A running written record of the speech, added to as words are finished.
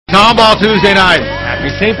Tomball Tuesday night.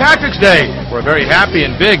 Happy St. Patrick's Day for a very happy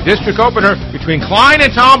and big district opener between Klein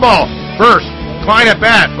and Tomball. First, Klein at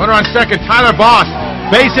bat. Runner on second, Tyler Boss.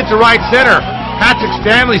 Base hit to right center. Patrick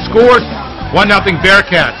Stanley scores. 1-0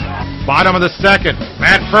 Bearcats. Bottom of the second,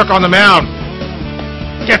 Matt PURKE on the mound.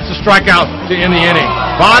 Gets the strikeout to end the inning.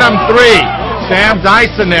 Bottom three, Sam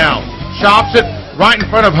Dyson now. Chops it right in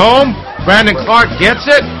front of home. Brandon Clark gets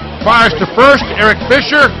it. Fires to first. Eric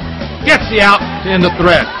Fisher gets the out to end the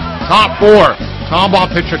threat. Top four, Tomball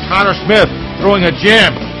pitcher Tyler Smith throwing a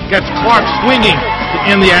gem. Gets Clark swinging to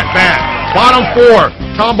end the at-bat. Bottom four,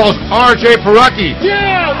 Tomball's R.J. PURKE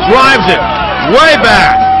drives it way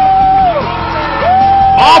back.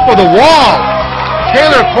 Off of the wall.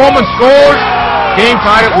 Taylor Coleman scores. Game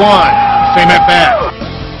tied at 1. Same at-bat.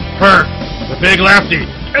 PURKE, the big lefty,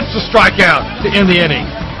 gets the strikeout to end the inning.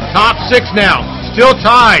 Top six now. Still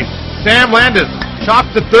tied. Sam Landis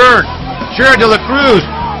chops to third. Jared De La Cruz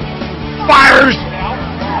fires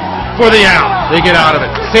for the out. They get out of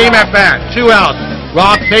it. Same at bat. 2 outs.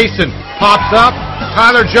 Rob Payson pops up.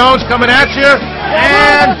 Tyler Jones coming at you.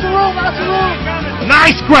 And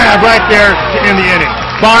nice grab right there to end the inning.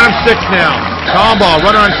 Bottom six now. Tomball,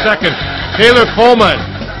 runner on second. Taylor Coleman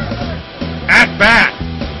at bat.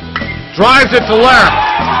 Drives it to left.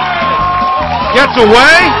 Gets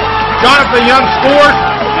away. Jonathan Young scores.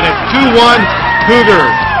 And it's 2-1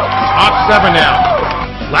 Cougars. Top seven now.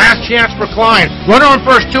 Last chance for Klein. Runner on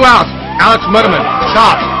first, 2 outs. Alex Mutterman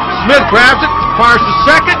chops. Smith grabs it, fires to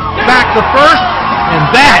second, back to first, and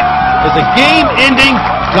that is a game-ending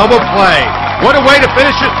double play. What a way to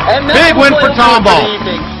finish it. Big win for Tomball.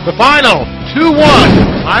 The final,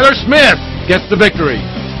 2-1. Tyler Smith gets the victory.